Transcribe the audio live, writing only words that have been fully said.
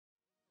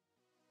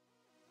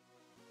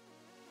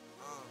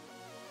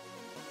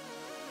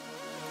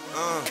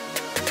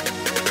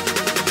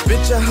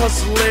Bitch, I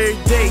hustle every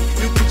day.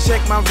 You can check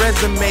my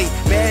resume.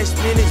 Bad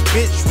spinach,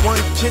 bitch. One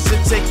kiss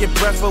and take your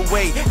breath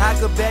away. I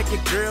go back a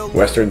girl.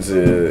 Western's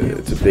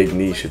it's a big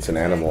niche. It's an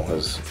animal,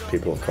 as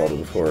people have called it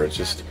before. It's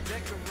just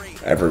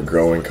ever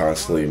growing,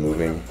 constantly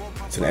moving.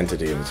 It's an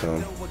entity of its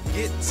own.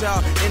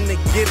 Guitar in the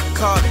gift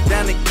card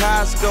down at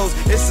Costco's.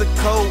 It's a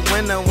cold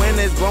winter when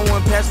it's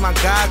blowing past my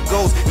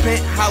goggles.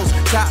 Penthouse,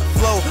 top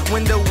floor,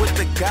 window with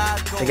the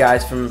goggles. The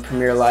guys from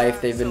Premier Life,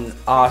 they've been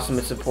awesome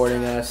at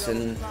supporting us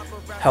and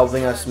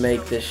helping us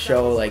make this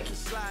show like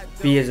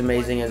be as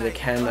amazing as it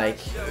can. Like,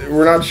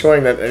 we're not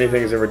showing that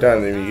anything is ever done.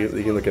 I mean, you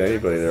can look at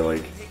anybody. They're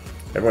like,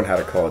 everyone had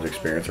a college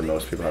experience, or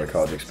most people had a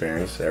college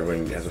experience.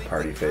 Everyone has a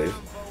party phase.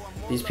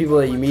 These people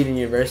that you meet in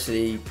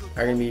university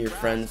are gonna be your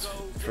friends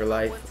for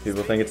life.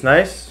 People think it's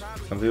nice.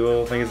 Some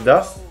people think it's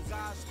dust.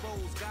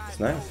 It's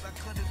nice.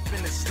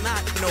 Every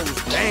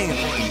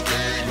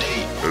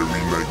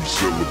night we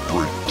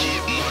celebrate.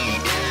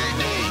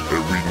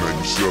 Every night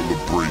we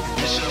celebrate.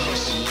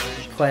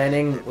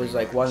 Planning was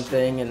like one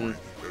thing,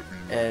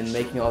 and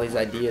making all these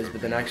ideas,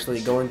 but then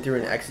actually going through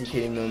and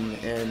executing them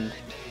and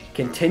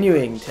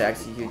continuing to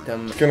execute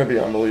them. It's gonna be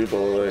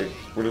unbelievable. Like,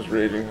 we're just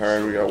raging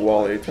hard. We got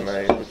Wall 8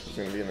 tonight, which is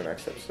gonna be in the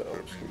next episode,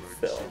 which is gonna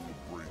be filled.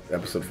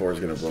 Episode 4 is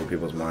going to blow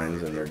people's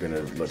minds, and they're going to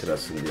look at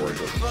us and be like,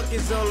 what the fuck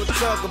is all the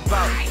talk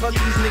about? Fuck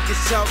these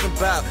niggas talking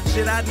about.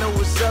 Shit, I know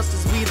it's us,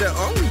 cause we the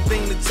only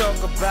thing to talk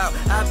about.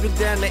 I've been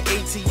down to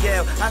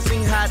ATL, I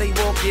seen how they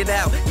walk it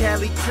out.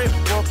 Cali Crip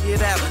walk it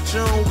out,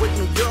 show 'em what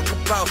New York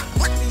about.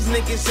 What these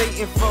niggas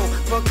hating for?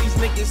 Fuck these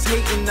niggas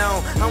hating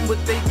on, I'm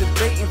what they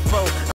debating for.